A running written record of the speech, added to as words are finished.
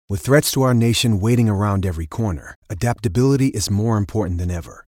With threats to our nation waiting around every corner, adaptability is more important than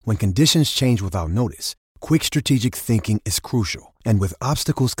ever. When conditions change without notice, quick strategic thinking is crucial. And with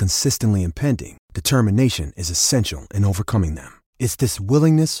obstacles consistently impending, determination is essential in overcoming them. It's this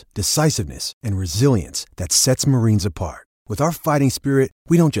willingness, decisiveness, and resilience that sets Marines apart. With our fighting spirit,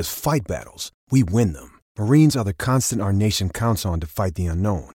 we don't just fight battles, we win them. Marines are the constant our nation counts on to fight the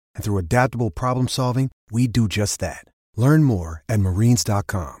unknown. And through adaptable problem solving, we do just that. Learn more at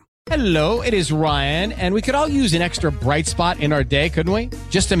marines.com. Hello, it is Ryan, and we could all use an extra bright spot in our day, couldn't we?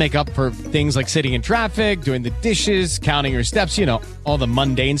 Just to make up for things like sitting in traffic, doing the dishes, counting your steps, all the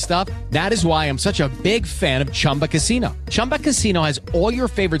mundane stuff. That is why I'm such a big fan of Chumba Casino. Chumba Casino has all your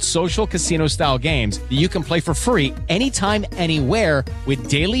favorite social casino-style games that you can play for free anytime, anywhere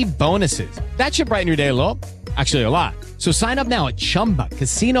with daily bonuses. That should brighten your day a little. Actually, a lot. So sign up now at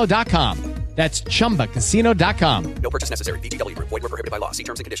ChumbaCasino.com. That's ChumbaCasino.com. No purchase necessary. VGW Group. Void where prohibited by law. See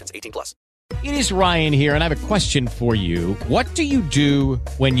terms and conditions. 18+. It is Ryan here, and I have a question for you. What do you do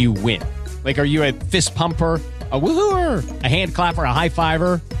when you win? Like, are you a fist pumper, a woohooer, a hand clapper, a high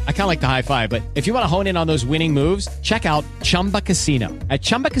fiver? I kind of like the high five, but if you want to hone in on those winning moves, check out Chumba Casino. At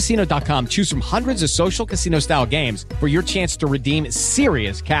ChumbaCasino.com, choose from hundreds of social casino-style games for your chance to redeem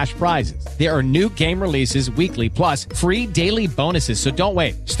serious cash prizes. There are new game releases weekly, plus free daily bonuses, so don't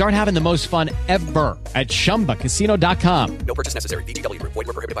wait. Start having the most fun ever at ChumbaCasino.com. No purchase necessary. VGW Group. Void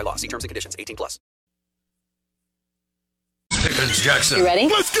where prohibited by law. See terms and conditions. 18+. Pickens Jackson. You ready?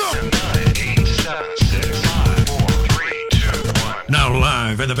 Let's go! Now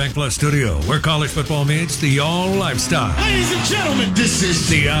live in the Bank Plus studio, where college football meets the all lifestyle. Ladies and gentlemen, this is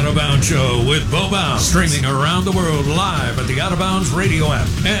the Out of Bounds Show with Bo Bounds, streaming around the world live at the Out of Bounds radio app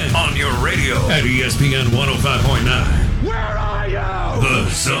and on your radio at ESPN 105.9. Where are you? The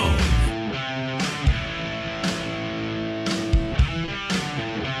Zone.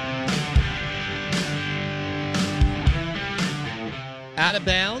 Out of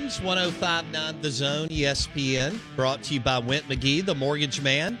Bounds, 105.9 The Zone, ESPN, brought to you by Went McGee, the Mortgage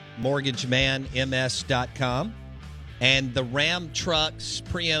Man, mortgagemanms.com, and the Ram Trucks,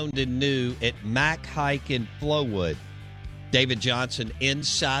 pre-owned and new at Mack Hike in Flowood. David Johnson,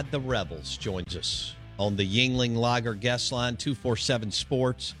 inside the Rebels, joins us on the Yingling Lager guest line, 247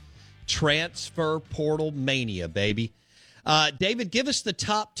 Sports. Transfer portal mania, baby. David, give us the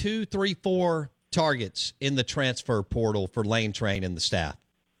top 2, 3, 4 targets in the transfer portal for Lane Train and the staff.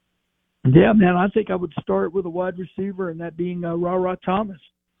 Yeah, man, I think I would start with a wide receiver, and that being Ra Thomas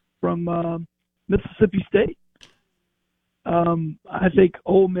from Mississippi State. I think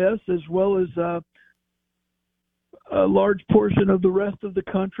Ole Miss, as well as a large portion of the rest of the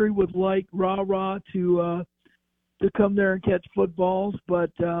country, would like Ra to come there and catch footballs.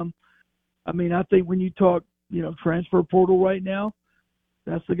 But, I think when you talk, transfer portal right now,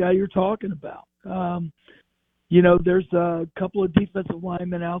 that's the guy you're talking about. There's a couple of defensive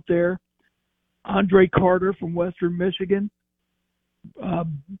linemen out there. Andre Carter from Western Michigan.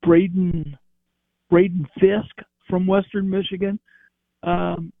 Braden Fisk from Western Michigan.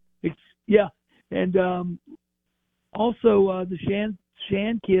 Also the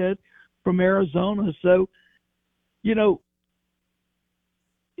Shan kid from Arizona. So,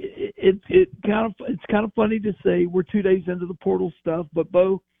 it's kind of funny to say we're 2 days into the portal stuff, but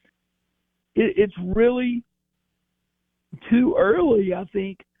Bo, it's really too early, I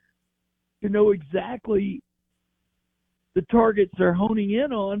think, to know exactly the targets they're honing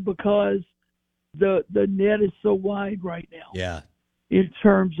in on, because the net is so wide right now. Yeah. In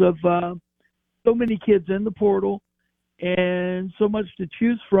terms of so many kids in the portal and so much to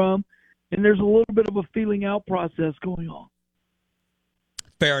choose from, and there's a little bit of a feeling out process going on.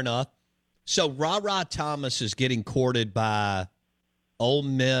 Fair enough. So Ra Thomas is getting courted by Ole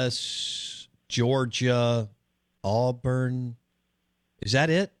Miss, Georgia, Auburn. Is that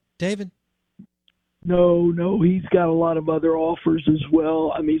it, David? No, he's got a lot of other offers as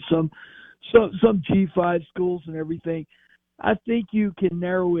well. Some G5 schools and everything. I think you can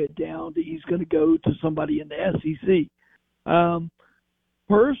narrow it down to he's going to go to somebody in the SEC.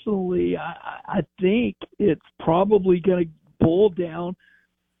 Personally, I think it's probably going to boil down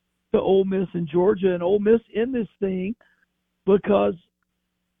to Ole Miss and Georgia, and Ole Miss in this thing because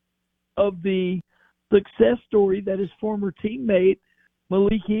of the success story that his former teammate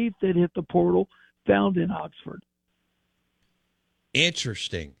Malik Heath that hit the portal found in Oxford.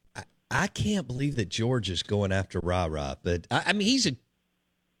 Interesting. I can't believe that Georgia's going after Ra, but he's a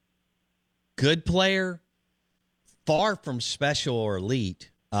good player, far from special or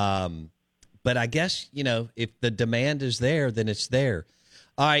elite. But I guess, if the demand is there, then it's there.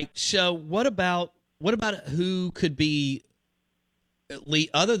 All right. So what about who could be Lee,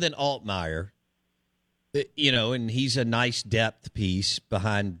 other than Altmaier, and he's a nice depth piece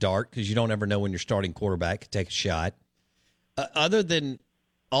behind Dart because you don't ever know when your starting quarterback could take a shot. Other than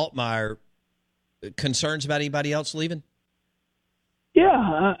Altmaier, concerns about anybody else leaving?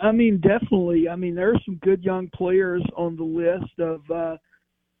 Yeah, I mean, definitely. I mean, there are some good young players on the list of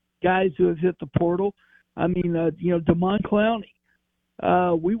guys who have hit the portal. I mean, Damon Clowney.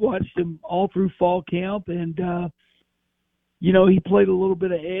 We watched him all through fall camp, and, he played a little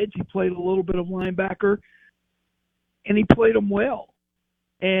bit of edge. He played a little bit of linebacker, and he played them well.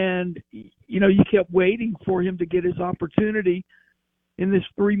 And, you kept waiting for him to get his opportunity in this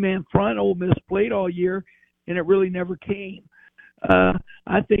three-man front Ole Miss played all year, and it really never came.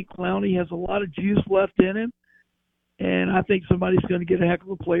 I think Clowney has a lot of juice left in him, and I think somebody's going to get a heck of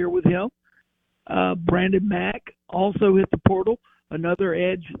a player with him. Brandon Mack also hit the portal, another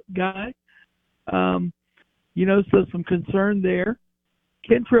edge guy. So some concern there.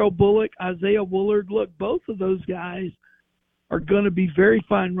 Kentrell Bullock, Isaiah Woolard, look, both of those guys are going to be very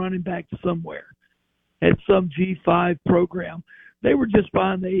fine running back somewhere at some G5 program. They were just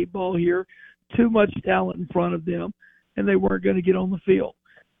behind the eight ball here, too much talent in front of them, and they weren't going to get on the field.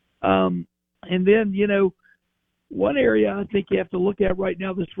 And then, one area I think you have to look at right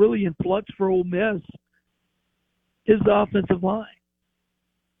now that's really in flux for Ole Miss is the offensive line.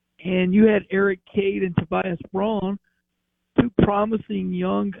 And you had Eric Cade and Tobias Braun, two promising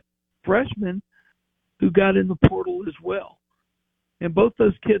young freshmen who got in the portal as well. And both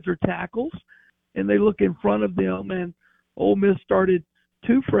those kids are tackles, and they look in front of them, and Ole Miss started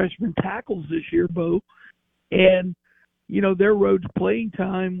two freshman tackles this year, Bo. And, their road to playing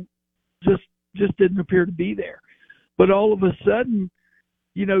time just didn't appear to be there. But all of a sudden,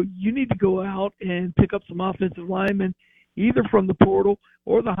 you need to go out and pick up some offensive linemen either from the portal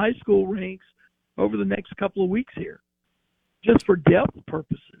or the high school ranks over the next couple of weeks here, just for depth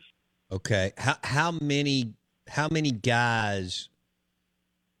purposes. Okay. How many guys,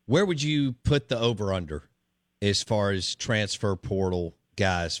 where would you put the over-under as far as transfer portal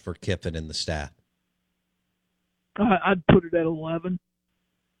guys for Kiffin and the staff? I'd put it at 11.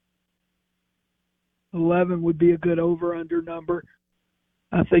 11 would be a good over-under number.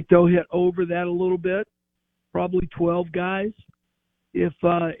 I think they'll hit over that a little bit, probably 12 guys, if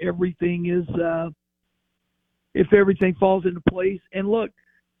everything falls into place. And look,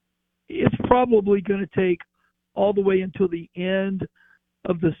 it's probably going to take all the way until the end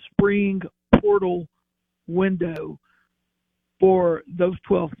of the spring portal window for those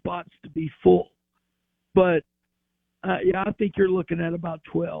 12 spots to be full. But, I think you're looking at about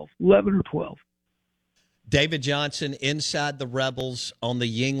 11 or 12. David Johnson, Inside the Rebels on the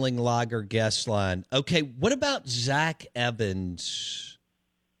Yuengling Lager guest line. Okay, what about Zach Evans?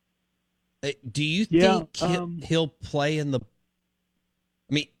 Do you think he'll play in the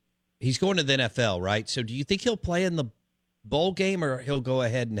 – I mean, he's going to the NFL, right? So do you think he'll play in the bowl game, or he'll go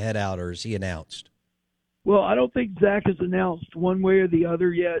ahead and head out, or is he announced? Well, I don't think Zach has announced one way or the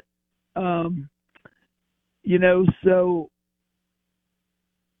other yet. So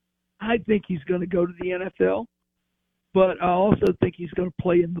I think he's going to go to the NFL, but I also think he's going to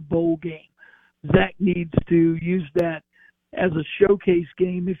play in the bowl game. Zach needs to use that as a showcase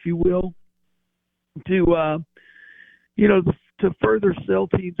game, if you will, to further sell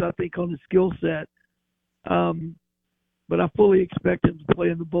teams, I think, on his skill set. But I fully expect him to play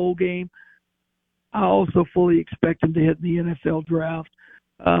in the bowl game. I also fully expect him to hit the NFL draft.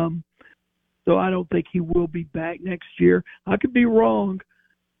 So I don't think he will be back next year. I could be wrong.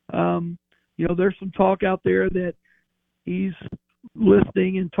 There's some talk out there that he's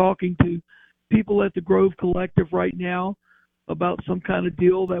listening and talking to people at the Grove Collective right now about some kind of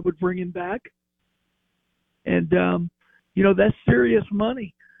deal that would bring him back. And, that's serious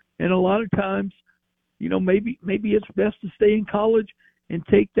money. And a lot of times, maybe it's best to stay in college and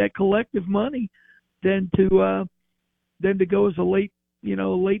take that collective money than to go as a late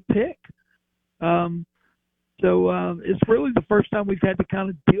pick. So it's really the first time we've had to kind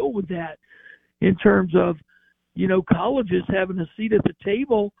of deal with that in terms of, colleges having a seat at the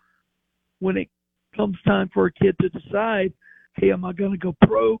table when it comes time for a kid to decide, hey, am I going to go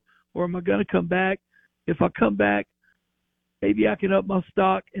pro or am I going to come back? If I come back, maybe I can up my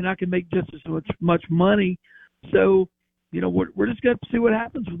stock and I can make just as much money. So, we're just going to see what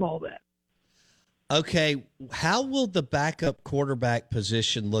happens with all that. Okay, how will the backup quarterback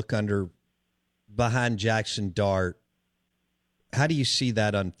position look behind Jackson Dart? How do you see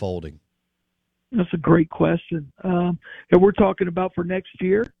that unfolding? That's a great question. And we're talking about for next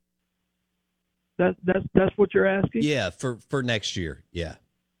year? That's what you're asking? Yeah, for next year, yeah.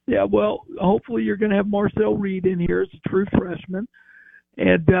 Yeah, well, hopefully you're going to have Marcel Reed in here as a true freshman.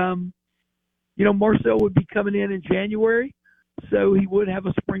 And, Marcel would be coming in January, so he would have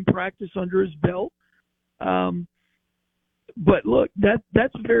a spring practice under his belt. But look,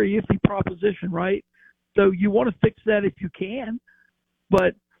 that's a very iffy proposition, right? So you want to fix that if you can,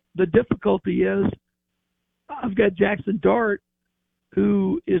 but the difficulty is I've got Jackson Dart,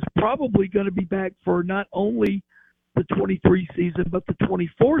 who is probably going to be back for not only the 23 season, but the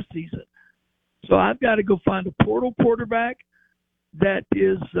 24 season. So I've got to go find a portal quarterback that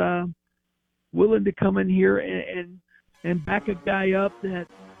is willing to come in here and back a guy up that,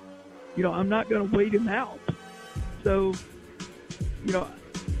 I'm not going to wait him out. So,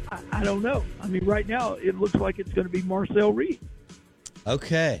 I don't know. I mean, right now it looks like it's going to be Marcel Reed.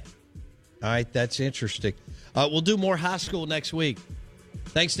 Okay. All right, that's interesting. We'll do more high school next week.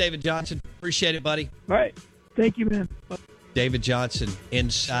 Thanks, David Johnson. Appreciate it, buddy. All right. Thank you, man. Bye. David Johnson,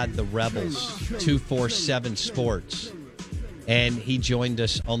 Inside the Rebels, 247 Sports. And he joined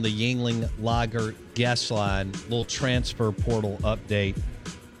us on the Yuengling Lager guest line. Little transfer portal update.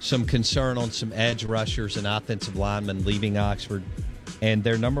 Some concern on some edge rushers and offensive linemen leaving Oxford. And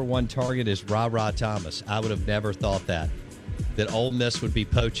their number one target is Ra Thomas. I would have never thought that Ole Miss would be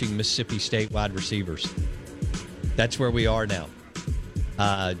poaching Mississippi State wide receivers. That's where we are now.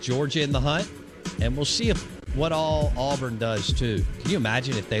 Georgia in the hunt, and we'll see what all Auburn does, too. Can you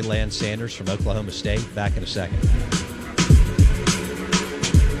imagine if they land Sanders from Oklahoma State? Back in a second.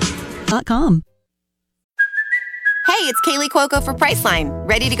 .com. Hey, it's Kaylee Cuoco for Priceline.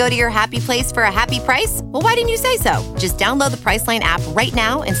 Ready to go to your happy place for a happy price? Well, why didn't you say so? Just download the Priceline app right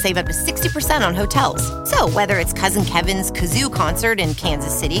now and save up to 60% on hotels. So whether it's Cousin Kevin's Kazoo Concert in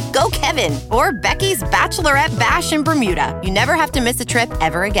Kansas City, go Kevin, or Becky's Bachelorette Bash in Bermuda, you never have to miss a trip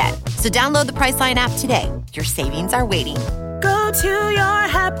ever again. So download the Priceline app today. Your savings are waiting. Go to your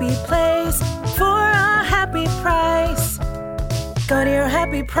happy place for a happy price. Go to your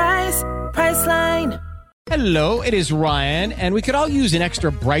happy price, Priceline. Hello, it is Ryan, and we could all use an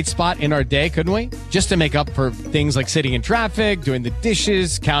extra bright spot in our day, couldn't we? Just to make up for things like sitting in traffic, doing the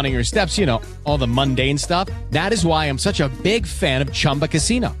dishes, counting your steps, all the mundane stuff. That is why I'm such a big fan of Chumba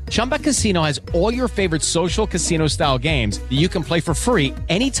Casino. Chumba Casino has all your favorite social casino-style games that you can play for free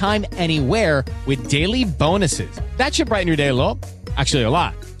anytime, anywhere with daily bonuses. That should brighten your day a little. Actually, a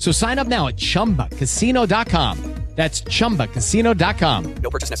lot. So sign up now at ChumbaCasino.com. That's ChumbaCasino.com. No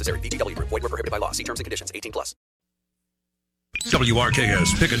purchase necessary. VGW Group. Void where prohibited by law. See terms and conditions. 18+.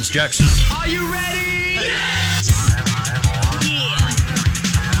 WRKS Pickens Jackson. Are you ready?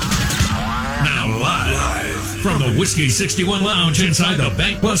 Now live from the Whiskey 61 Lounge inside the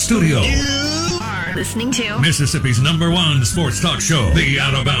Bank Bus Studio. Listening to Mississippi's #1 sports talk show, The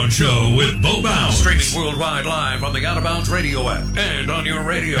Out of Bounds Show with Bo Bounds. Streaming worldwide live on the Out of Bounds radio app and on your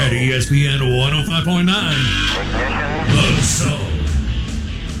radio at ESPN 105.9. The Zone.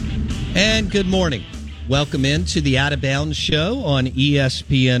 And good morning. Welcome into the Out of Bounds Show on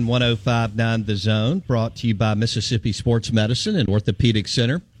ESPN 105.9 The Zone, brought to you by Mississippi Sports Medicine and Orthopedic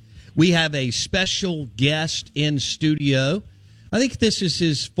Center. We have a special guest in studio. I think this is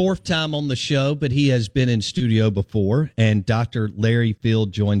his fourth time on the show, but he has been in studio before. And Dr. Larry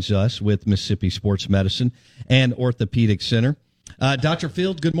Field joins us with Mississippi Sports Medicine and Orthopedic Center. Dr.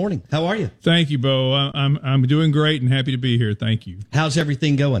 Field, good morning. How are you? Thank you, Bo. I'm doing great and happy to be here. Thank you. How's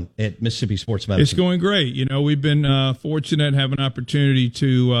everything going at Mississippi Sports Medicine? It's going great. We've been fortunate to have an opportunity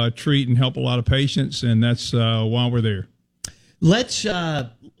to treat and help a lot of patients, and that's why we're there. Let's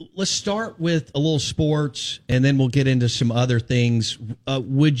start with a little sports, and then we'll get into some other things.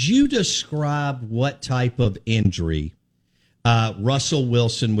 Would you describe what type of injury Russell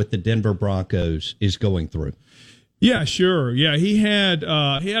Wilson with the Denver Broncos is going through? Yeah, sure. Yeah, he had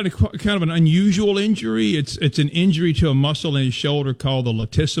a kind of an unusual injury. It's an injury to a muscle in his shoulder called the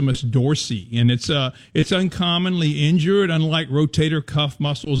latissimus dorsi, and it's uncommonly injured, unlike rotator cuff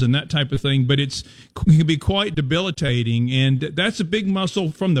muscles and that type of thing. But it can be quite debilitating, and that's a big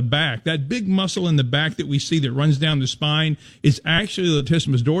muscle from the back. That big muscle in the back that we see that runs down the spine is actually the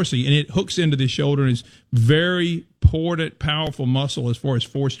latissimus dorsi, and it hooks into the shoulder and is very important, powerful muscle as far as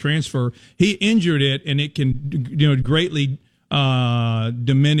force transfer. He injured it, and it can greatly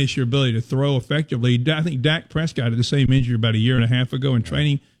diminish your ability to throw effectively. I think Dak Prescott had the same injury about a year and a half ago in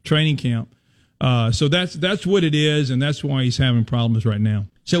training camp. So that's what it is, and that's why he's having problems right now.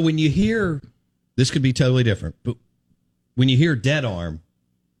 So when you hear, this could be totally different, but when you hear dead arm,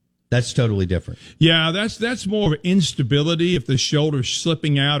 that's totally different. Yeah, that's more of instability. If the shoulder's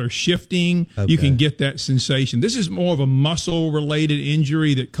slipping out or shifting, you can get that sensation. This is more of a muscle-related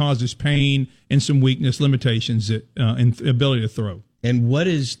injury that causes pain and some weakness limitations and ability to throw. And what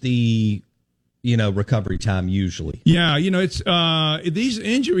is the recovery time usually. Yeah, it's these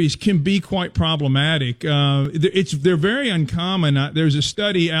injuries can be quite problematic. They're very uncommon. There's a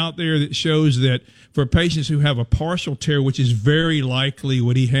study out there that shows that for patients who have a partial tear, which is very likely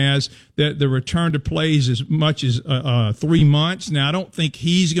what he has, that the return to play is as much as 3 months. Now, I don't think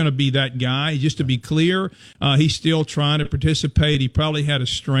he's going to be that guy. Just to be clear, he's still trying to participate. He probably had a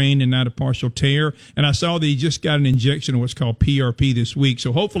strain and not a partial tear. And I saw that he just got an injection of what's called PRP this week.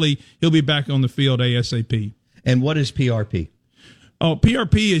 So hopefully he'll be back on the field ASAP. And what is PRP? Oh,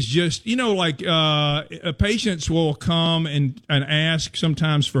 PRP is just, patients will come and ask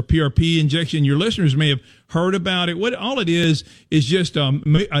sometimes for PRP injection. Your listeners may have heard about it. What all it is just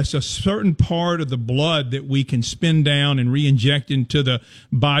it's a certain part of the blood that we can spin down and re-inject into the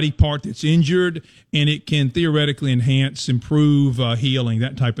body part that's injured, and it can theoretically improve healing,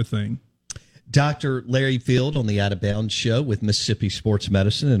 that type of thing. Dr. Larry Field on the Out of Bounds Show with Mississippi Sports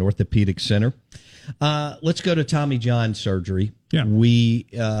Medicine and Orthopedic Center. Let's go to Tommy John surgery. Yeah. We,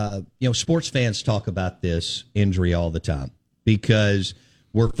 sports fans talk about this injury all the time because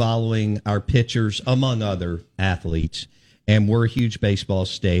we're following our pitchers, among other athletes, and we're a huge baseball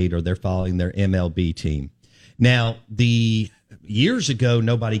state, or they're following their MLB team. Now, years ago,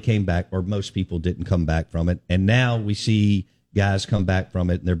 nobody came back, or most people didn't come back from it, and now we see guys come back from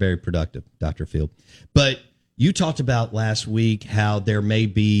it, and they're very productive, Dr. Field. But you talked about last week how there may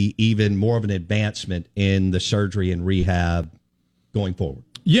be even more of an advancement in the surgery and rehab going forward.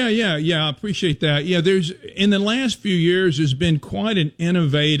 Yeah, I appreciate that. Yeah, in the last few years, there's been quite an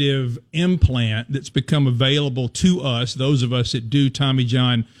innovative implant that's become available to us, those of us that do Tommy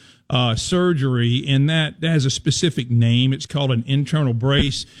John surgery, and that has a specific name. It's called an internal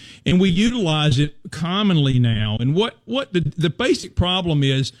brace, and we utilize it commonly now. And what the basic problem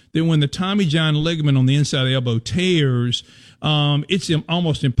is that when the Tommy John ligament on the inside of the elbow tears, it's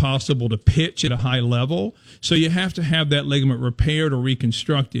almost impossible to pitch at a high level. So you have to have that ligament repaired or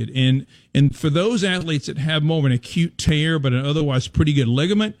reconstructed. And for those athletes that have more of an acute tear but an otherwise pretty good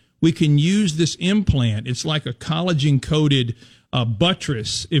ligament, we can use this implant. It's like a collagen-coated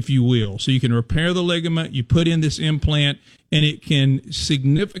buttress, if you will. So you can repair the ligament, you put in this implant, and it can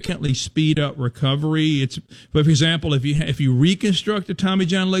significantly speed up recovery. But for example, if you reconstruct the Tommy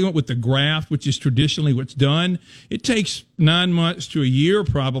John ligament with the graft, which is traditionally what's done, it takes 9 months to a year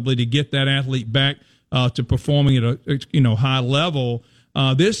probably to get that athlete back to performing at a high level.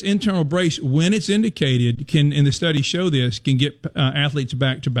 This internal brace, when it's indicated, and the studies show this, can get athletes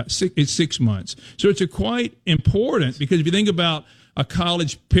back to about 6 months. So it's quite important, because if you think about a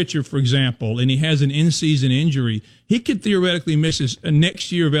college pitcher, for example, and he has an in-season injury, he could theoretically miss his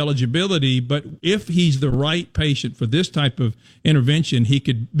next year of eligibility. But if he's the right patient for this type of intervention, he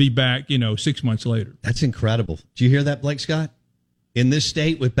could be back, 6 months later. That's incredible. Do you hear that, Blake Scott? In this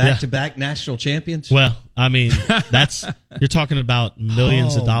state with back-to-back national champions? Well, I mean, you're talking about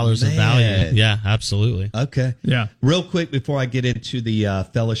millions of dollars of value. Yeah, absolutely. Okay. Yeah. Real quick before I get into the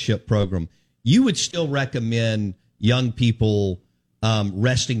fellowship program, you would still recommend young people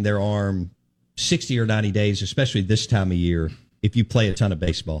resting their arm 60 or 90 days, especially this time of year, if you play a ton of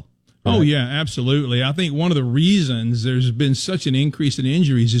baseball? Oh, yeah, absolutely. I think one of the reasons there's been such an increase in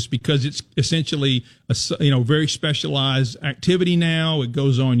injuries is because it's essentially a very specialized activity now. It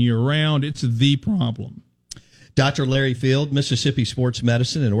goes on year-round. It's the problem. Dr. Larry Field, Mississippi Sports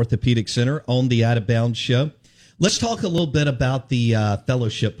Medicine and Orthopedic Center on the Out of Bounds Show. Let's talk a little bit about the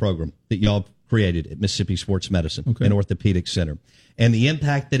fellowship program that y'all created at Mississippi Sports Medicine and Orthopedic Center, and the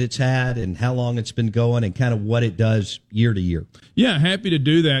impact that it's had and how long it's been going and kind of what it does year to year. Yeah, happy to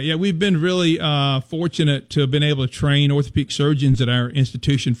do that. Yeah, we've been really fortunate to have been able to train orthopedic surgeons at our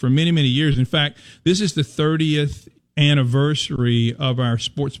institution for many, many years. In fact, this is the 30th anniversary of our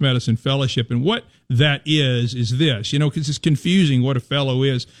sports medicine fellowship. And what that is this, because it's confusing what a fellow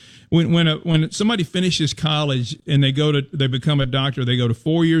is. When somebody finishes college and they become a doctor, they go to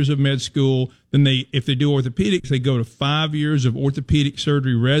 4 years of med school. Then if they do orthopedics, they go to 5 years of orthopedic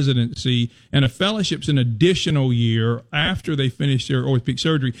surgery residency, and a fellowship's an additional year after they finish their orthopedic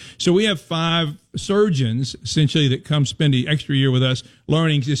surgery. So we have 5 surgeons essentially that come spend the extra year with us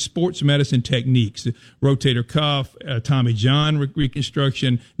learning just sports medicine techniques, rotator cuff, Tommy John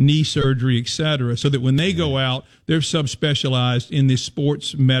reconstruction, knee surgery, etc. So that when they go out, they're subspecialized in this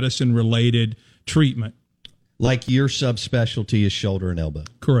sports medicine related treatment. Like your subspecialty is shoulder and elbow.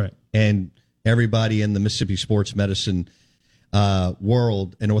 Correct. And everybody in the Mississippi Sports Medicine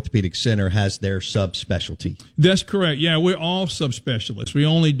world and Orthopedic Center has their subspecialty. That's correct. Yeah, we're all subspecialists. We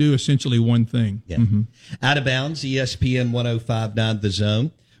only do essentially one thing. Yeah. Out of Bounds, ESPN 105.9 The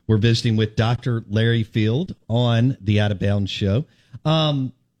Zone. We're visiting with Dr. Larry Field on the Out of Bounds Show.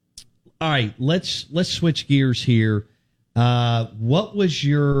 All right, let's switch gears here. What was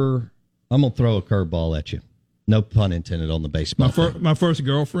your? I'm gonna throw a curveball at you. No pun intended on the baseball. My first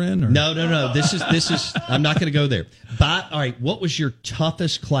girlfriend? Or? No. This is. I'm not going to go there. All right. What was your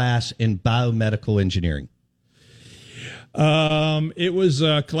toughest class in biomedical engineering? It was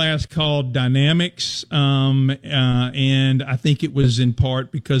a class called Dynamics, and I think it was in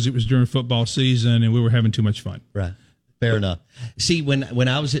part because it was during football season and we were having too much fun. Right. Fair enough. See, when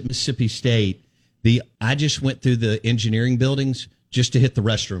I was at Mississippi State, I just went through the engineering buildings just to hit the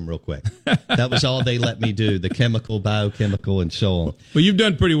restroom real quick. That was all they let me do, the chemical, biochemical, and so on. Well, you've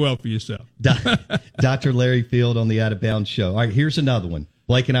done pretty well for yourself. Dr. Larry Field on the Out of Bounds Show. All right, here's another one.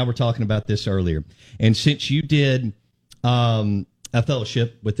 Blake and I were talking about this earlier. And since you did a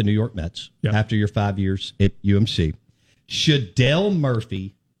fellowship with the New York Mets after your 5 years at UMC, should Dale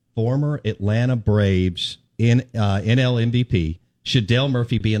Murphy, former Atlanta Braves NL MVP, should Dale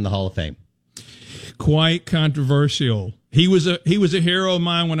Murphy be in the Hall of Fame? Quite controversial. He was a hero of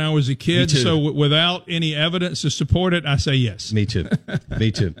mine when I was a kid. So without any evidence to support it, I say yes. Me too.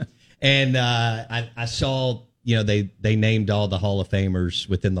 Me too. And I saw, they named all the Hall of Famers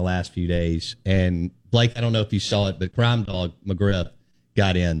within the last few days. And Blake, I don't know if you saw it, but Crime Dog McGriff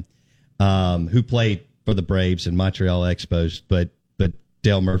got in, who played for the Braves and Montreal Expos, but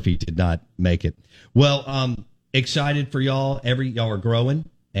Dale Murphy did not make it. Well, excited for y'all. Y'all are growing.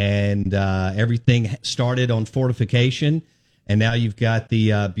 And everything started on fortification, and now you've got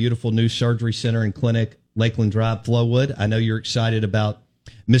the beautiful new surgery center and clinic, Lakeland Drive, Flowood. I know you're excited about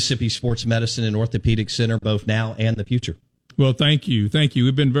Mississippi Sports Medicine and Orthopedic Center, both now and the future. Well, thank you.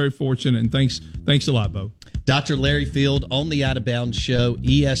 We've been very fortunate, and thanks a lot, Bo. Dr. Larry Field on the Out of Bounds Show,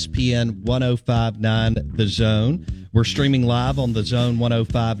 ESPN 105.9 The Zone. We're streaming live on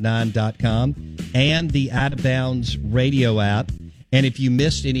thezone1059.com and the Out of Bounds radio app. And if you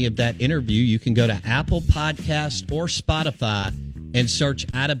missed any of that interview, you can go to Apple Podcast or Spotify and search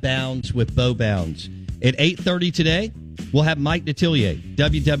Out of Bounds with Bo Bounds. At 8:30 today, we'll have Mike Detillier,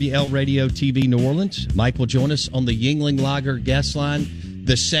 WWL Radio TV New Orleans. Mike will join us on the Yuengling Lager guest line.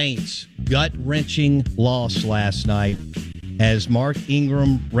 The Saints, gut-wrenching loss last night as Mark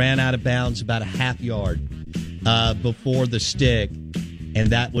Ingram ran out of bounds about a half yard before the stick. And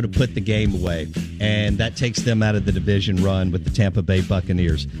that would have put the game away. And that takes them out of the division run with the Tampa Bay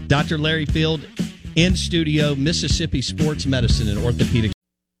Buccaneers. Dr. Larry Field in studio, Mississippi Sports Medicine and Orthopedic.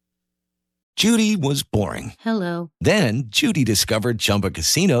 Judy was boring. Hello. Then Judy discovered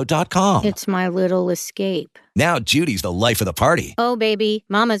ChumbaCasino.com. It's my little escape. Now Judy's the life of the party. Oh, baby,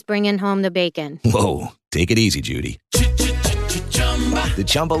 mama's bringing home the bacon. Whoa, take it easy, Judy. The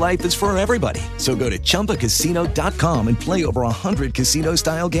Chumba life is for everybody. So go to ChumbaCasino.com and play over 100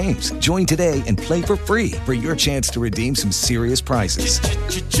 casino-style games. Join today and play for free for your chance to redeem some serious prizes.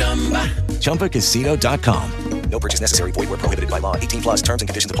 ChumbaCasino.com. No purchase necessary. Void where prohibited by law. 18 plus terms and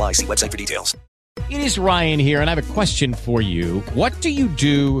conditions apply. See website for details. It is Ryan here, and I have a question for you. What do you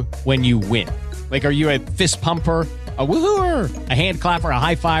do when you win? Like, are you a fist pumper, a woohooer, a hand clapper, a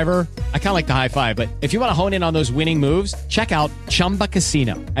high fiver? I kind of like the high five, but if you want to hone in on those winning moves, check out Chumba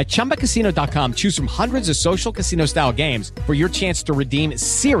Casino. At ChumbaCasino.com, choose from hundreds of social casino-style games for your chance to redeem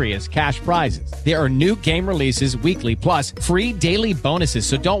serious cash prizes. There are new game releases weekly, plus free daily bonuses.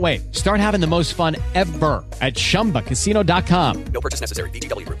 So don't wait. Start having the most fun ever at ChumbaCasino.com. No purchase necessary.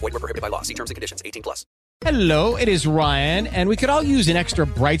 VGW. Void where prohibited by law. See terms and conditions. 18 plus. Hello, it is Ryan, and we could all use an extra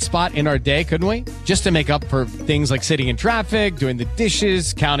bright spot in our day, couldn't we? Just to make up for things like sitting in traffic, doing the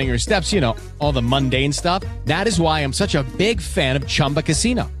dishes, counting your steps, all the mundane stuff. That is why I'm such a big fan of Chumba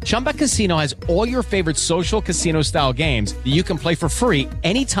Casino. Chumba Casino has all your favorite social casino-style games that you can play for free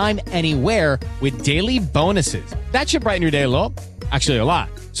anytime, anywhere with daily bonuses. That should brighten your day a little. Actually, a lot.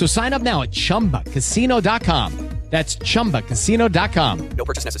 So sign up now at ChumbaCasino.com. That's ChumbaCasino.com. No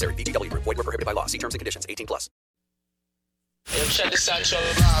purchase necessary. VGW. Void where prohibited by law. See terms and conditions. 18 plus. From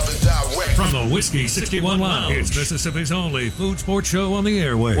the Whiskey 61 Lounge, it's Mississippi's only food sports show on the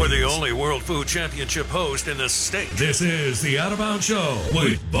airwaves. We're the only World Food Championship host in the state. This is the Out of Bounds Show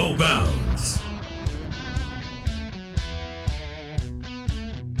with Bo Bounds.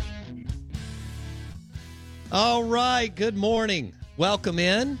 All right, good morning. Welcome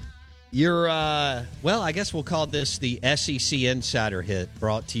in. You're, I guess we'll call this the SEC Insider Hit,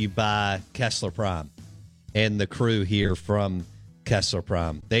 brought to you by Kessler Prime and the crew here from Kessler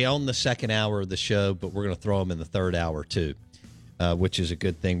Prime. They own the second hour of the show, but we're going to throw them in the third hour too, which is a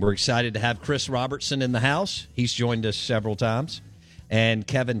good thing. We're excited to have Chris Robertson in the house. He's joined us several times. And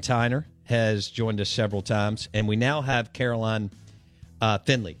Kevin Tyner has joined us several times. And we now have Caroline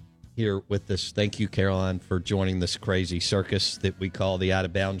Finley here with us. Thank you, Caroline, for joining this crazy circus that we call the Out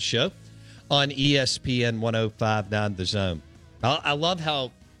of Bounds Show. on ESPN 105.9 The Zone. I love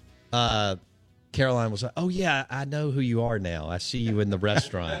how Caroline was like, oh, yeah, I know who you are now. I see you in the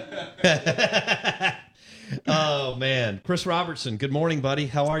restaurant. Oh, man. Chris Robertson, good morning, buddy.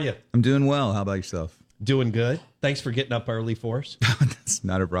 How are you? I'm doing well. How about yourself? Doing good. Thanks for getting up early for us. That's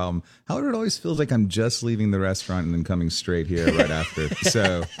not a problem. However, it always feels like I'm just leaving the restaurant and then coming straight here right after.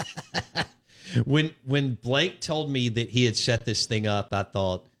 So when Blake told me that he had set this thing up, I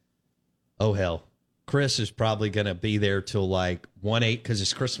thought, oh, hell. Chris is probably going to be there till like 1-8 because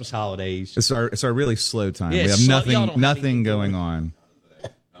it's Christmas holidays. It's our really slow time. Yeah, we have nothing going on.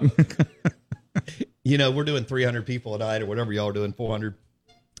 You know, we're doing 300 people a night or whatever y'all are doing, 400.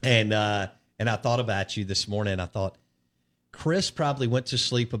 And I thought about you this morning. I thought Chris probably went to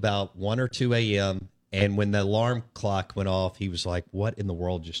sleep about 1 or 2 a.m. And when the alarm clock went off, he was like, what in the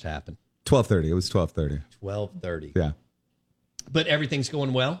world just happened? 12:30. It was 12:30. 12:30. Yeah. But everything's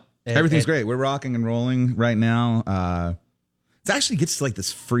going well? Everything's great. We're rocking and rolling right now. It actually gets to like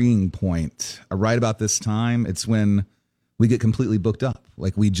this freeing point right about this time. It's when we get completely booked up.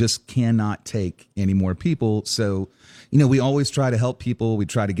 Like we just cannot take any more people. So, we always try to help people. We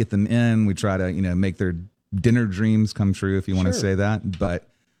try to get them in. We try to, make their dinner dreams come true, if you want to say that. But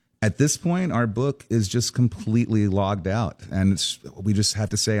at this point, our book is just completely logged out. And we just have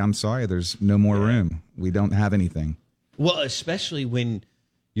to say, I'm sorry, there's no more room. We don't have anything. Well, especially when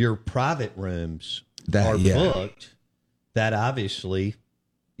your private rooms are booked, that obviously,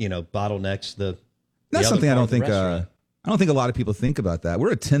 bottlenecks the That's other something I part don't of the think restaurant. I don't think a lot of people think about that.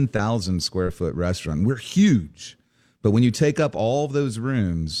 We're a 10,000 square foot restaurant. We're huge. But when you take up all of those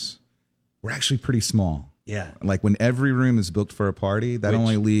rooms, we're actually pretty small. Yeah. Like when every room is booked for a party, that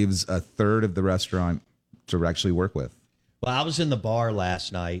only leaves a third of the restaurant to actually work with. Well, I was in the bar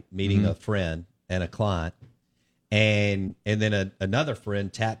last night meeting a friend and a client, and then another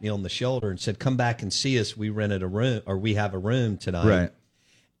friend tapped me on the shoulder and said, come back and see us. We rented a room, or we have a room tonight. Right.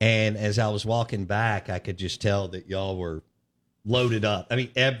 And as I was walking back, I could just tell that y'all were loaded up. I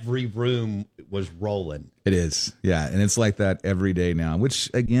mean, every room was rolling. It is. Yeah. And it's like that every day now, which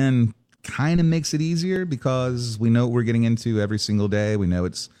again kind of makes it easier because we know what we're getting into every single day. We know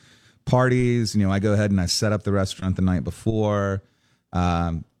it's parties. I go ahead and I set up the restaurant the night before.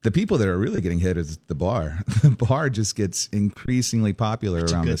 The people that are really getting hit is the bar. The bar just gets increasingly popular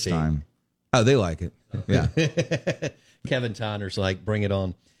around this time. Oh, they like it. Yeah. Kevin Tyner's like, bring it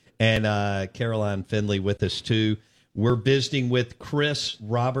on. And Caroline Finley with us, too. We're visiting with Chris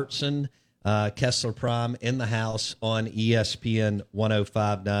Robertson, Kessler Prime, in the house on ESPN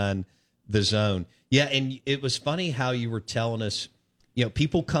 105.9 The Zone. Yeah, and it was funny how you were telling us,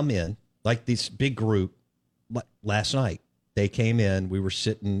 people come in, like this big group last night. They came in. We were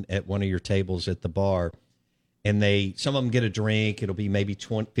sitting at one of your tables at the bar, and some of them get a drink. It'll be maybe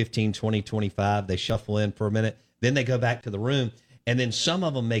 15, 20, 25. They shuffle in for a minute. Then they go back to the room, and then some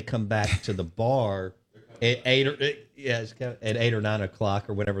of them may come back to the bar at 8 or 9 o'clock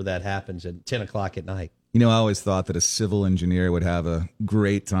or whenever that happens, at 10 o'clock at night. I always thought that a civil engineer would have a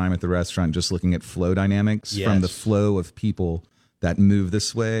great time at the restaurant just looking at flow dynamics from the flow of people that move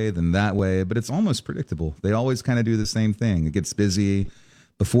this way, then that way. But it's almost predictable. They always kind of do the same thing. It gets busy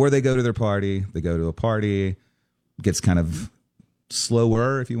before they go to their party. They go to a party, it gets kind of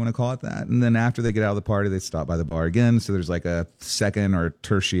slower, if you want to call it that. And then after they get out of the party, they stop by the bar again. So there's like a second or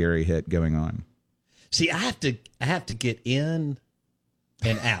tertiary hit going on. See, I have to get in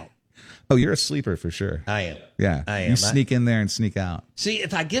and out. Oh, you're a sleeper for sure. I am. Yeah. I am. You sneak in there and sneak out. See,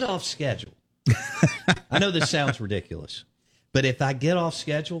 if I get off schedule, I know this sounds ridiculous, but if I get off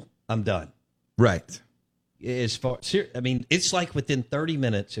schedule, I'm done. Right. It's like within 30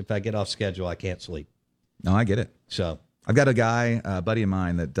 minutes, if I get off schedule, I can't sleep. No, I get it. So I've got a guy, a buddy of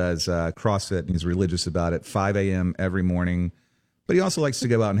mine that does CrossFit, and he's religious about it, 5 a.m. every morning. But he also likes to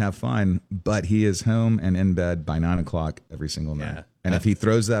go out and have fun. But he is home and in bed by 9 o'clock every single night. Yeah. And if he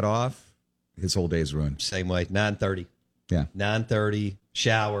throws that off, his whole day's ruined. Same way, 9:30. Yeah. 9:30,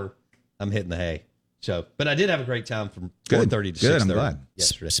 shower, I'm hitting the hay. So, but I did have a great time from 4:30 to 6:30 I'm glad.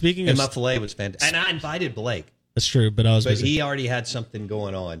 yesterday. Speaking and of, my filet was fantastic. And I invited Blake. That's true, but he already had something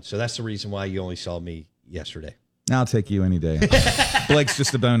going on. So that's the reason why you only saw me yesterday. I'll take you any day. Blake's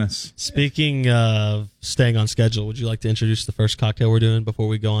just a bonus. Speaking of staying on schedule, would you like to introduce the first cocktail we're doing before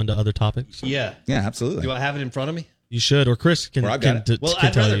we go on to other topics? Yeah. Yeah, absolutely. Do I have it in front of me? You should, or Chris can. I'd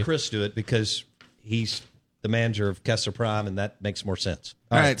rather Chris do it because he's the manager of Kessler Prime, and that makes more sense.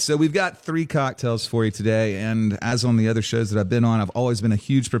 All right, so we've got 3 cocktails for you today, and as on the other shows that I've been on, I've always been a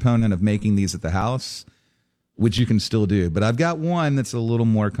huge proponent of making these at the house, which you can still do. But I've got one that's a little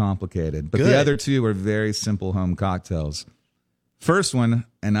more complicated. But the other 2 are very simple home cocktails. First one,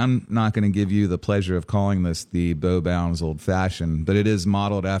 and I'm not going to give you the pleasure of calling this the Bo Bounds Old Fashioned, but it is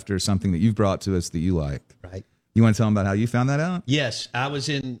modeled after something that you've brought to us that you like. Right. You want to tell them about how you found that out? Yes. I was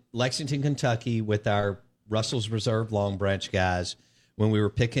in Lexington, Kentucky with our Russell's Reserve Long Branch guys when we were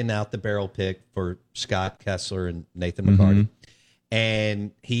picking out the barrel pick for Scott Kessler and Nathan McCarty.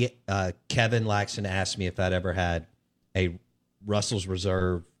 And Kevin Laxton asked me if I'd ever had a Russell's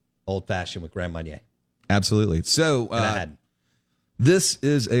Reserve Old Fashioned with Grand Marnier. Absolutely. So And I had. This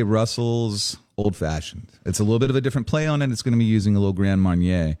is a Russell's Old Fashioned. It's a little bit of a different play on it. It's going to be using a little Grand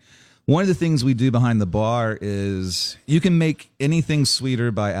Marnier. One of the things we do behind the bar is you can make anything sweeter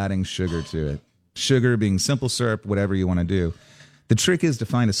by adding sugar to it. Sugar being simple syrup, whatever you want to do. The trick is to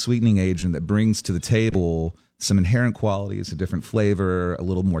find a sweetening agent that brings to the table some inherent qualities, a different flavor, a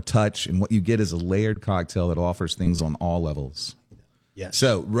little more touch, and what you get is a layered cocktail that offers things on all levels. Yes.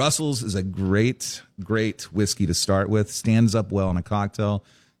 So Russell's is a great, great whiskey to start with. Stands up well in a cocktail.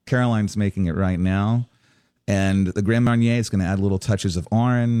 Caroline's making it right now. And the Grand Marnier is going to add little touches of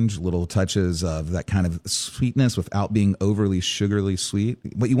orange, little touches of that kind of sweetness without being overly sugarly sweet.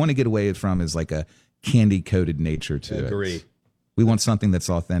 What you want to get away from is like a candy-coated nature to it. Agree. We want something that's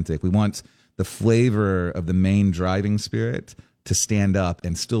authentic. We want the flavor of the main driving spirit to stand up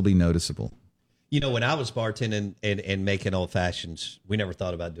and still be noticeable. You know, when I was bartending and making old fashions, we never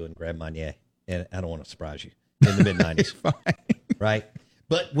thought about doing Grand Marnier. And I don't want to surprise you in the mid-90s. Right?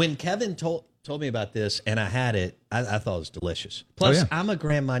 But when Kevin told me about this and I had it, I thought it was delicious. Plus, I'm a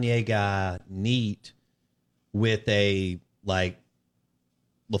Grand Marnier guy, neat, with a, like,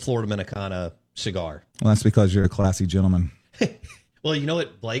 La Flor Dominicana cigar. Well, that's because you're a classy gentleman. Well, you know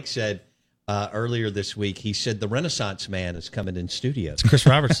what Blake said earlier this week? He said the Renaissance man is coming in studio. It's Chris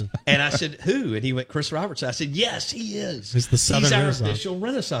Robertson. And I said, who? And he went, Chris Robertson. I said, yes, he is. He's the Southern our Renaissance. official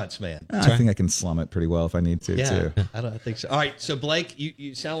Renaissance man. I think I can slum it pretty well if I need to, too. I think so. All right, so Blake,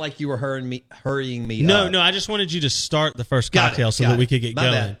 you sound like you were hurrying me No, up. no, I just wanted you to start the first Got cocktail it, so got that we it. could get My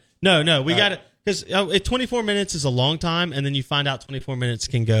going. bad. No, we got it. Because 24 minutes is a long time, and then you find out 24 minutes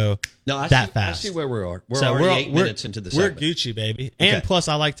can go I that see, fast. I see where we are. We're already 8 minutes into the We're segment. Gucci, baby. Okay. And plus,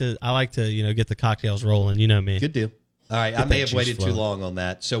 I like to get the cocktails rolling. You know me. Good deal. All right, I may have waited too long on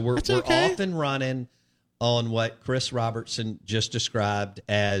that. So we're okay. off and running on what Chris Robertson just described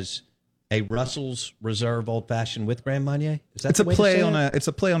as a Russell's Reserve Old Fashioned with Grand Marnier. Is that It's a the way to play say on it? it's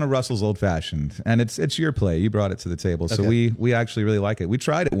a play on a Russell's Old Fashioned, and it's your play. You brought it to the table, so Okay. we actually really like it. We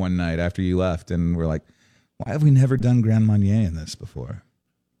tried it one night after you left, and we're like, why have we never done Grand Marnier in this before?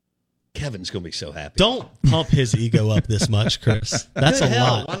 Kevin's going to be so happy. Don't pump his ego up this much, Chris. That's Good a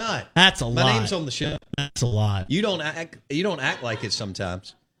hell, lot. Why not? That's a lot. My name's on the show. That's a lot. You don't act like it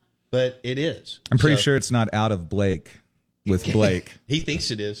sometimes, but it is. I'm pretty So- sure it's not out of Blake with Blake. He thinks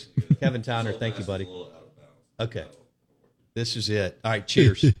it is. Kevin Tyner, thank you, buddy. Okay. This is it. All right,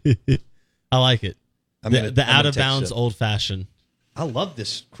 cheers. I like it. I'm gonna out of take a bounds sip. old fashioned. I love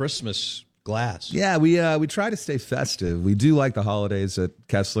this Christmas glass. Yeah, we try to stay festive. We do like the holidays at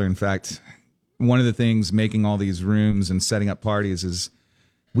Kessler. In fact, one of the things making all these rooms and setting up parties is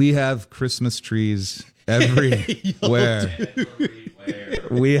we have Christmas trees everywhere.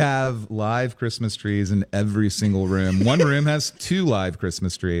 We have live Christmas trees in every single room. One room has 2 live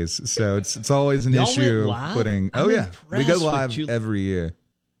Christmas trees, so it's always an Y'all issue went live? putting. I'm Oh yeah, we go impressed with live you. every year.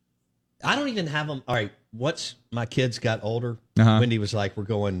 I don't even have them. All right, once my kids got older, Uh-huh. Wendy was like, we're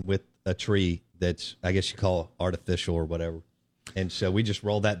going with a tree that's, I guess you call artificial or whatever. And so we just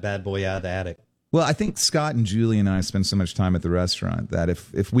rolled that bad boy out of the attic. Well, I think Scott and Julie and I spend so much time at the restaurant that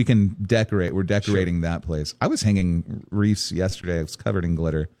if we can decorate, we're decorating that place. I was hanging wreaths yesterday. It was covered in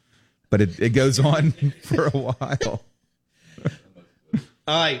glitter, but it goes on for a while.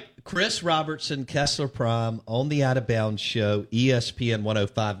 All right, Chris Robertson, Kessler Prime on the Out of Bounds show, ESPN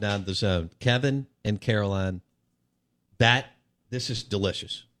 105.9 The Zone. Kevin and Caroline, this is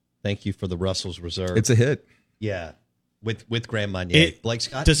delicious. Thank you for the Russell's Reserve. It's a hit. Yeah, with Grand Marnier. Blake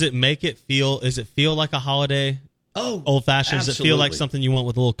Scott? Does it make it feel? Does it feel like a holiday? Oh, old fashioned. Does it feel like absolutely. something you want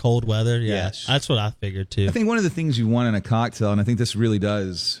with a little cold weather? Yeah, Yes. that's what I figured too. I think one of the things you want in a cocktail, and I think this really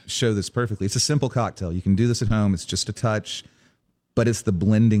does show this perfectly, it's a simple cocktail. You can do this at home. It's just a touch, but it's the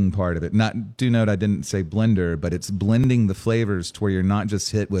blending part of it. Do note I didn't say blender, but it's blending the flavors to where you're not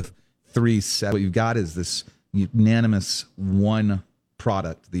just hit with 3 sets. What you've got is this unanimous one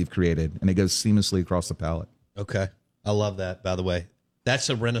product that you've created, and it goes seamlessly across the palate. Okay. I love that, by the way. That's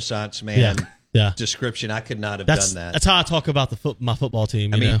a Renaissance man Yeah. description. I could not have That's done that. That's how I talk about my football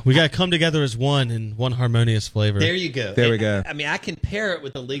team. I You mean, know? We got to come together as one in one harmonious flavor. There you go. There we go. I mean, I can pair it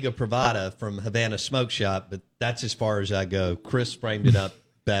with the Liga Privada from Havana Smoke Shop, but that's as far as I go. Chris framed it up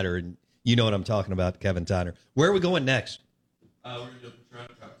better, and you know what I'm talking about, Kevin Tyner. Where are we going next? All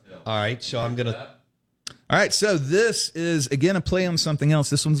right, so I'm going to... All right, so this is, again, a play on something else.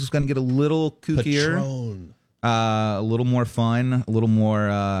 This one's going to get a little kookier. Patron. A little more fun, a little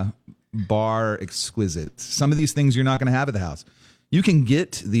more bar exquisite. Some of these things you're not going to have at the house. You can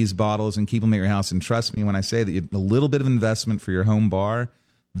get these bottles and keep them at your house, and trust me when I say that a little bit of investment for your home bar,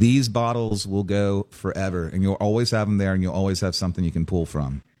 these bottles will go forever, and you'll always have them there, and you'll always have something you can pull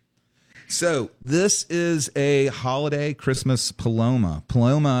from. So this is a holiday Christmas Paloma.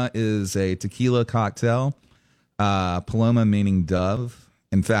 Paloma is a tequila cocktail. Paloma meaning dove.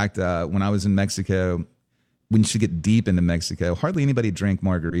 In fact, when I was in Mexico, when you get deep into Mexico, hardly anybody drank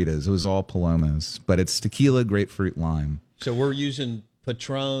margaritas. It was all Palomas, but it's tequila, grapefruit, lime. So we're using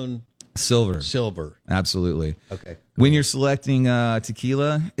Patron Silver. Absolutely. Okay. When you're selecting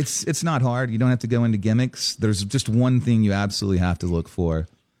tequila, it's not hard. You don't have to go into gimmicks. There's just one thing you absolutely have to look for.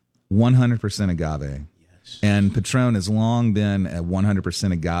 100% agave. Yes. And Patron has long been a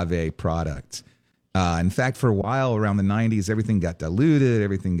 100% agave product. In fact, for a while around the 90s, everything got diluted.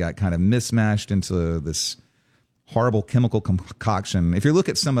 Everything got kind of mismatched into this horrible chemical concoction. If you look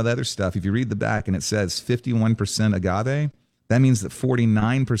at some of the other stuff, if you read the back and it says 51% agave, that means that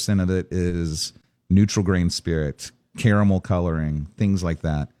 49% of it is neutral grain spirit, caramel coloring, things like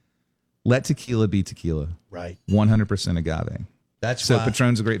that. Let tequila be tequila. Right. 100% agave. That's so why,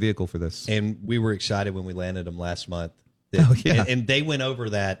 Patron's a great vehicle for this. And we were excited when we landed them last month. Oh, yeah. And they went over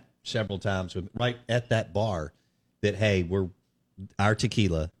that several times right at that bar that, hey, our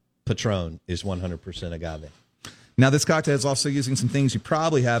tequila, Patron, is 100% agave. Now, this cocktail is also using some things you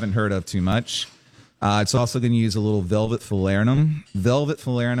probably haven't heard of too much. It's also going to use a little Velvet Falernum. Velvet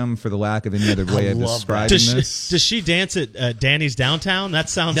Falernum, for the lack of any other way of describing this. Does she dance at Danny's Downtown? That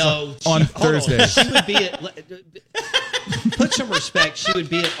sounds on Thursday. She would be at... Put some respect. She would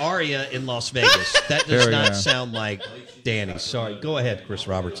be at Aria in Las Vegas. That does not sound like Danny. Sorry. Go ahead, Chris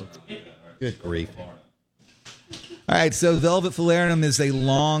Robertson. Good grief. All right, so Velvet Falernum is a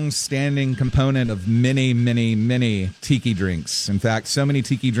long-standing component of many, many, many tiki drinks. In fact, so many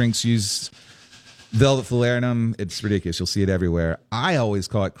tiki drinks use Velvet Falernum, it's ridiculous. You'll see it everywhere. I always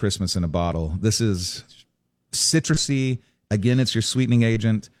call it Christmas in a bottle. This is citrusy. Again, it's your sweetening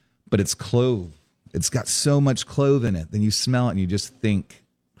agent, but it's clove. It's got so much clove in it. Then you smell it and you just think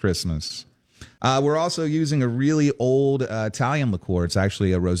Christmas. We're also using a really old Italian liqueur. It's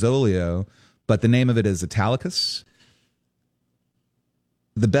actually a Rosolio, but the name of it is Italicus.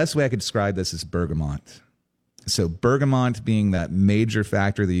 The best way I could describe this is bergamot. So bergamot being that major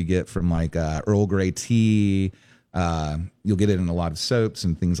factor that you get from like Earl Grey tea. You'll get it in a lot of soaps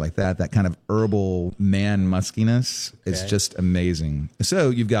and things like that. That kind of herbal man muskiness is just amazing.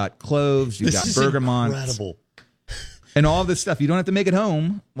 So you've got cloves, you've got bergamot. Incredible. And all of this stuff. You don't have to make it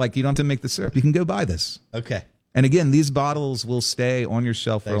home. Like you don't have to make the syrup. You can go buy this. Okay. And again, these bottles will stay on your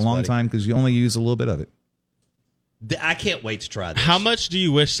shelf for a long time because you only use a little bit of it. I can't wait to try this. How much do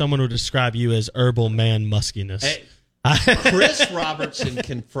you wish someone would describe you as herbal man muskiness? Hey, Chris Robertson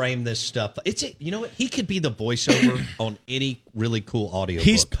can frame this stuff. You know what? He could be the voiceover on any really cool audio.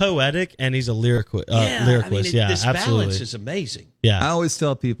 He's poetic and he's a lyricist. This absolutely. balance is amazing. Yeah. I always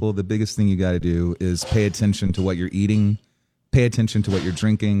tell people the biggest thing you got to do is pay attention to what you're eating, pay attention to what you're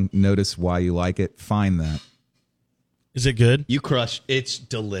drinking, notice why you like it, find that. Is it good? You crushed. It's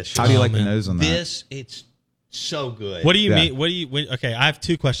delicious. How do you like the nose on that? It's so good. What do you mean? Okay, I have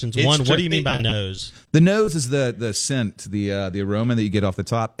two questions. One, what do you mean by nose? The nose is the scent, the aroma that you get off the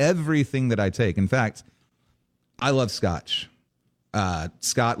top. Everything that I take. In fact, I love Scotch.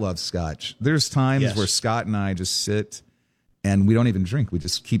 Scott loves Scotch. There's times where Scott and I just sit and we don't even drink. We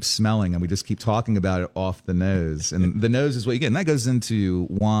just keep smelling and we just keep talking about it off the nose. And the nose is what you get. And that goes into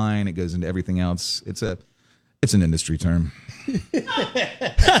wine. It goes into everything else. It's an industry term.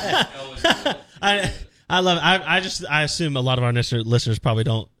 I love it. I assume a lot of our listeners probably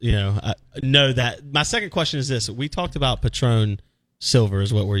don't, know that. My second question is this. We talked about Patron Silver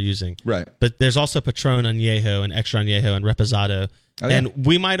is what we're using. Right. But there's also Patron Añejo and Extra Añejo and Reposado. Oh, yeah. And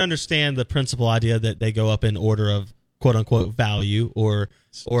we might understand the principal idea that they go up in order of quote unquote value or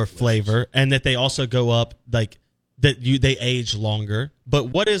flavor, and that they also go up like that they age longer. But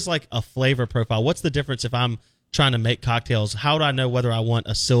what is like a flavor profile? What's the difference if I'm trying to make cocktails? How do I know whether I want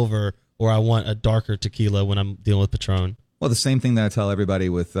a silver or I want a darker tequila when I'm dealing with Patron? Well, the same thing that I tell everybody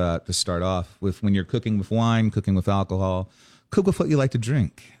with to start off with when you're cooking with wine, cooking with alcohol, cook with what you like to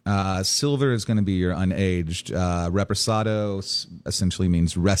drink. Silver is going to be your unaged. Reposado essentially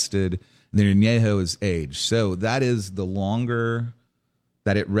means rested. And then añejo is aged. So that is the longer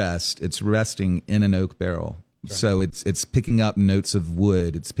that it rests, it's resting in an oak barrel. Right. So it's picking up notes of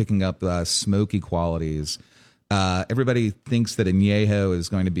wood. It's picking up smoky qualities. Everybody thinks that añejo is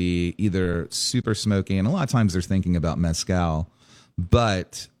going to be either super smoky, and a lot of times they're thinking about mezcal,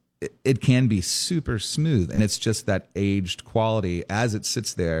 but it can be super smooth, and it's just that aged quality. As it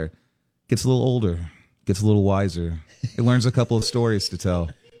sits there, gets a little older, gets a little wiser. It learns a couple of stories to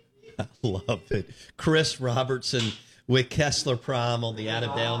tell. I love it. Chris Robertson with Kessler Prime on the Out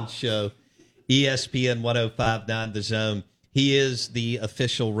of Bounds show, ESPN 105.9 The Zone. He is the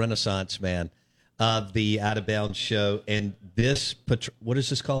official Renaissance man of the Out of Bounds show. And this, what is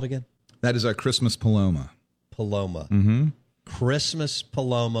this called again? That is our Christmas Paloma. Paloma. Mm-hmm. Christmas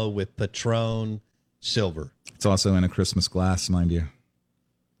Paloma with Patron Silver. It's also in a Christmas glass, mind you.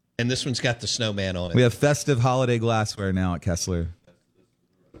 And this one's got the snowman on it. We have festive holiday glassware now at Kessler.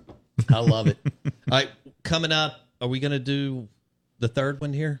 I love it. All right, coming up, are we going to do the third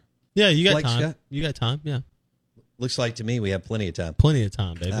one here? Yeah, you got Blake time. Scott? You got time, yeah. Looks like to me we have plenty of time. Plenty of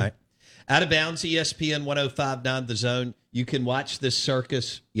time, baby. All right. Out of Bounds, ESPN 105.9 The Zone. You can watch this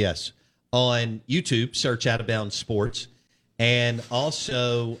circus, yes, on YouTube. Search Out of Bounds Sports. And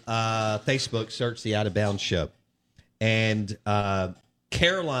also Facebook, search the Out of Bounds Show. And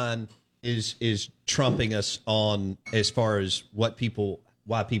Caroline is trumping us on as far as why people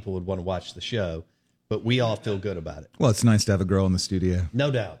would want to watch the show. But we all feel good about it. Well, it's nice to have a girl in the studio. No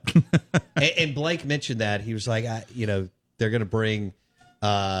doubt. and Blake mentioned that. He was like, they're going to bring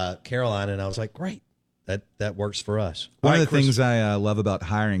Caroline. And I was like, great. That works for us. One of the things I love about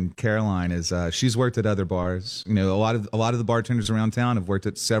hiring Caroline is she's worked at other bars. You know, a lot of the bartenders around town have worked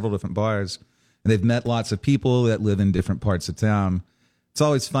at several different bars, and they've met lots of people that live in different parts of town. It's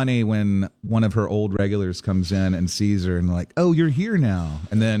always funny when one of her old regulars comes in and sees her and like, oh, you're here now.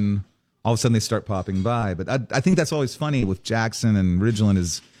 And then all of a sudden they start popping by. But I think that's always funny with Jackson and Ridgeland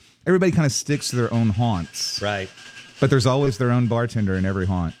is everybody kind of sticks to their own haunts. Right. But there's always their own bartender in every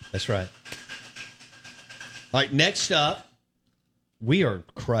haunt. That's right. All right, next up, we are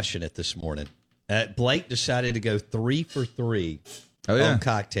crushing it this morning. Blake decided to go 3 for 3 on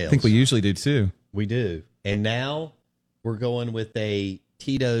cocktails. I think we usually do too. We do. And now we're going with a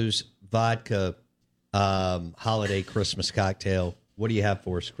Tito's vodka holiday Christmas cocktail. What do you have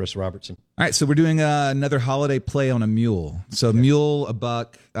for us, Chris Robertson? All right, so we're doing another holiday play on a mule. So mule, a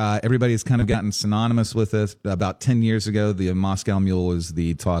buck, everybody's kind of gotten synonymous with it. About 10 years ago, the Moscow Mule was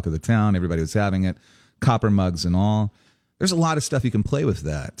the talk of the town. Everybody was having it, copper mugs and all. There's a lot of stuff you can play with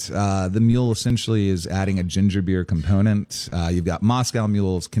that. The mule essentially is adding a ginger beer component. You've got Moscow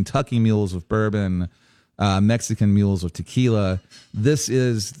mules, Kentucky mules with bourbon, Mexican mules with tequila. This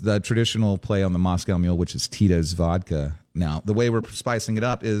is the traditional play on the Moscow Mule, which is Tito's vodka. Now, the way we're spicing it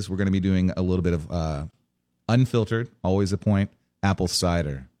up is we're going to be doing a little bit of unfiltered, always a point, apple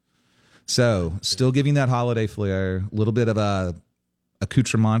cider. So still giving that holiday flair, a little bit of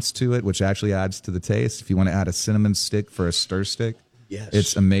accoutrements to it, which actually adds to the taste. If you want to add a cinnamon stick for a stir stick, yes,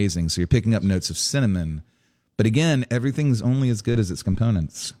 it's amazing. So you're picking up notes of cinnamon. But again, everything's only as good as its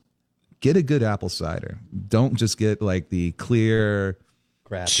components. Get a good apple cider. Don't just get like the clear,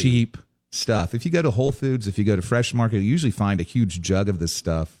 crappy, cheap stuff. If you go to Whole Foods, if you go to Fresh Market, you usually find a huge jug of this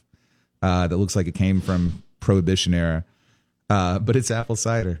stuff that looks like it came from Prohibition era. But it's apple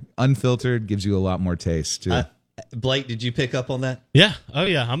cider. Unfiltered gives you a lot more taste, too. Blake, did you pick up on that? Yeah. Oh,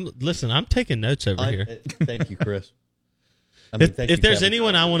 yeah. I'm taking notes over here. Thank you, Chris. If there's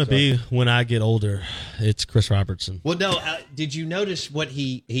anyone I want to be when I get older, it's Chris Robertson. Well, no. Did you notice what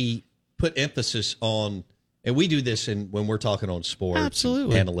he put emphasis on? And we do this when we're talking on sports,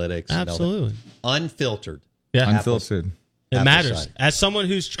 absolutely, and analytics, absolutely, and unfiltered. Yeah, unfiltered. It matters. Cider. As someone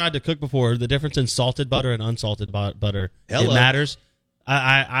who's tried to cook before, the difference in salted butter and unsalted butter, it matters.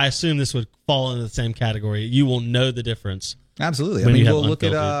 I assume this would fall into the same category. You will know the difference. Absolutely. I mean, we'll look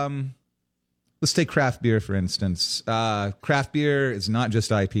at, let's take craft beer, for instance. Craft beer is not just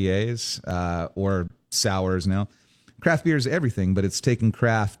IPAs or sours now. Craft beer is everything, but it's taking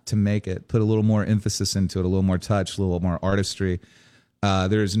craft to make it, put a little more emphasis into it, a little more touch, a little more artistry.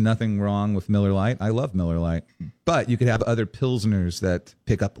 There's nothing wrong with Miller Lite. I love Miller Lite. But you could have other Pilsners that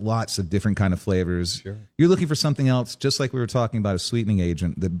pick up lots of different kind of flavors. Sure. You're looking for something else, just like we were talking about a sweetening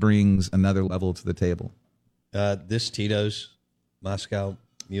agent that brings another level to the table. This Tito's Moscow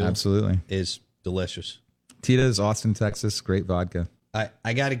Mule absolutely is delicious. Tito's, Austin, Texas, great vodka.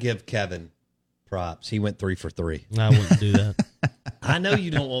 I got to give Kevin props. He went 3 for 3. I wouldn't do that. I know you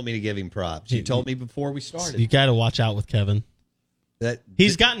don't want me to give him props. You told me before we started. You got to watch out with Kevin.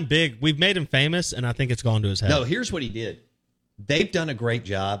 He's gotten big. We've made him famous, and I think it's gone to his head. No, here's what he did. They've done a great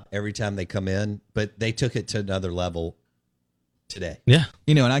job every time they come in, but they took it to another level today. Yeah.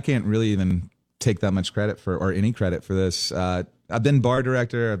 You know, and I can't really even take that much credit for, or any credit for this. I've been bar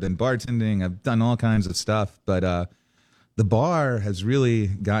director, I've been bartending, I've done all kinds of stuff, but the bar has really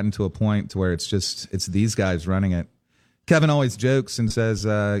gotten to a point to where it's these guys running it. Kevin always jokes and says,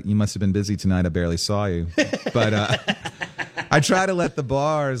 you must have been busy tonight, I barely saw you. But I try to let the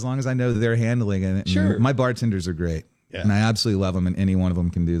bar, as long as I know that they're handling it. Sure. My bartenders are great, and I absolutely love them, and any one of them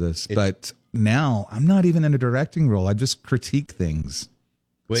can do this. But now I'm not even in a directing role. I just critique things.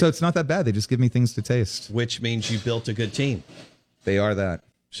 So it's not that bad. They just give me things to taste. Which means you built a good team. They are that.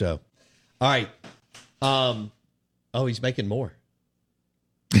 So, all right. He's making more.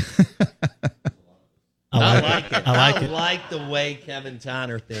 I like it. I like the way Kevin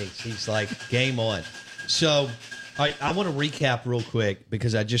Tyner thinks. He's like, game on. So, all right, I want to recap real quick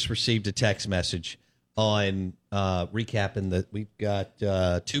because I just received a text message on recapping that we've got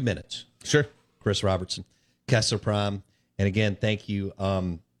 2 minutes. Sure. Chris Robertson, Kessler Prime. And again, thank you,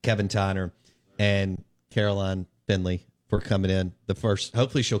 Kevin Tyner and Caroline Finley for coming in.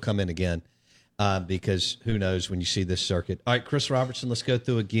 Hopefully she'll come in again because who knows when you see this circuit. All right, Chris Robertson, let's go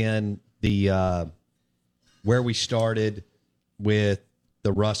through again the where we started with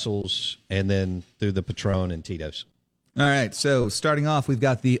the Russells and then through the Patron and Tito's. All right, so starting off, we've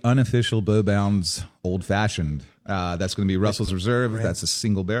got the unofficial Bow Bounds Old Fashioned. That's going to be Russell's Reserve. That's a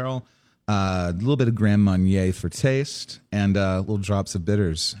single barrel. A little bit of Grand Marnier for taste, and little drops of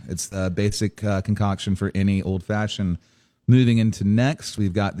bitters. It's the basic concoction for any old fashioned. Moving into next,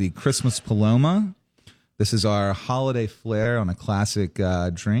 we've got the Christmas Paloma. This is our holiday flair on a classic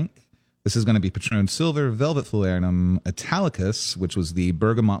drink. This is going to be Patron Silver, Velvet Falernum, Italicus, which was the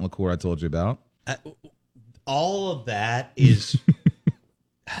bergamot liqueur I told you about. All of that is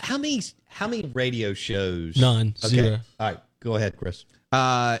how many radio shows? None. Okay. 0. All right, go ahead, Chris.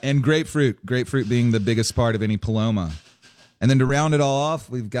 And grapefruit being the biggest part of any Paloma. And then to round it all off,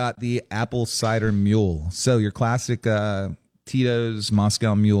 we've got the Apple Cider Mule. So your classic Tito's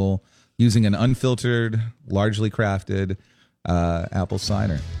Moscow Mule using an unfiltered, largely crafted apple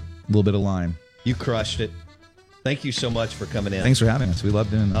cider. A little bit of lime. You crushed it. Thank you so much for coming in. Thanks for having us. We love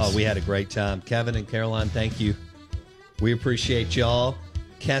doing this. Oh, we had a great time. Kevin and Caroline, thank you. We appreciate y'all.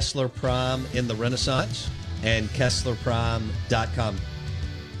 Kessler Prime in the Renaissance and KesslerPrime.com.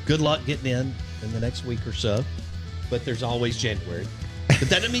 Good luck getting in the next week or so, but there's always January. But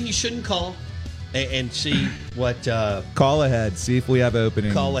that doesn't mean you shouldn't call and see what... call ahead. See if we have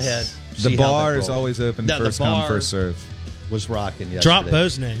openings. Call ahead. The bar is always open. No, first come, first serve. Was rocking yesterday. Drop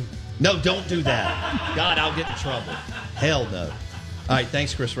Bo's name. No, don't do that. God, I'll get in trouble. Hell no. All right,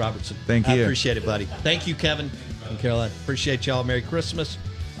 thanks, Chris Robertson. Thank you. I appreciate it, buddy. Thank you, Kevin and Caroline. Appreciate y'all. Merry Christmas.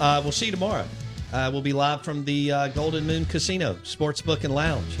 We'll see you tomorrow. We'll be live from the Golden Moon Casino, Sportsbook and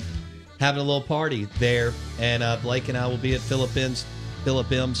Lounge, having a little party there. And Blake and I will be at Philip M's.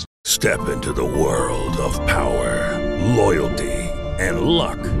 Step into the world of power, loyalty, and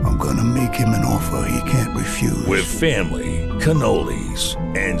luck. I'm going to make him an offer he can't refuse. With family, cannolis,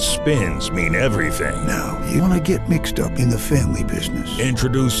 and spins mean everything. Now, you want to get mixed up in the family business.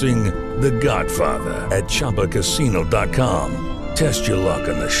 Introducing The Godfather at ChumbaCasino.com. Test your luck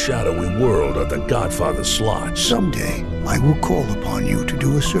in the shadowy world of The Godfather slot. Someday, I will call upon you to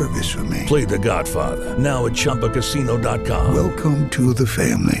do a service for me. Play The Godfather, now at ChumbaCasino.com. Welcome to the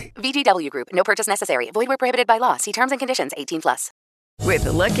family. VGW Group. No purchase necessary. Void where prohibited by law. See terms and conditions. 18+. With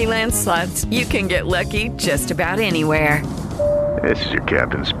the Lucky Land Slots, you can get lucky just about anywhere. This is your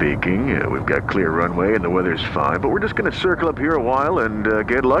captain speaking. We've got clear runway and the weather's fine, but we're just going to circle up here a while and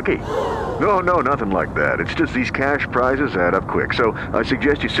get lucky. No, nothing like that. It's just these cash prizes add up quick. So I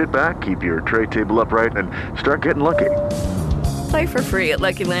suggest you sit back, keep your tray table upright, and start getting lucky. Play for free at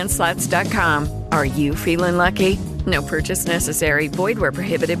LuckyLandSlots.com. Are you feeling lucky? No purchase necessary. Void where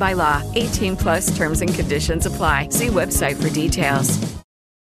prohibited by law. 18+ terms and conditions apply. See website for details.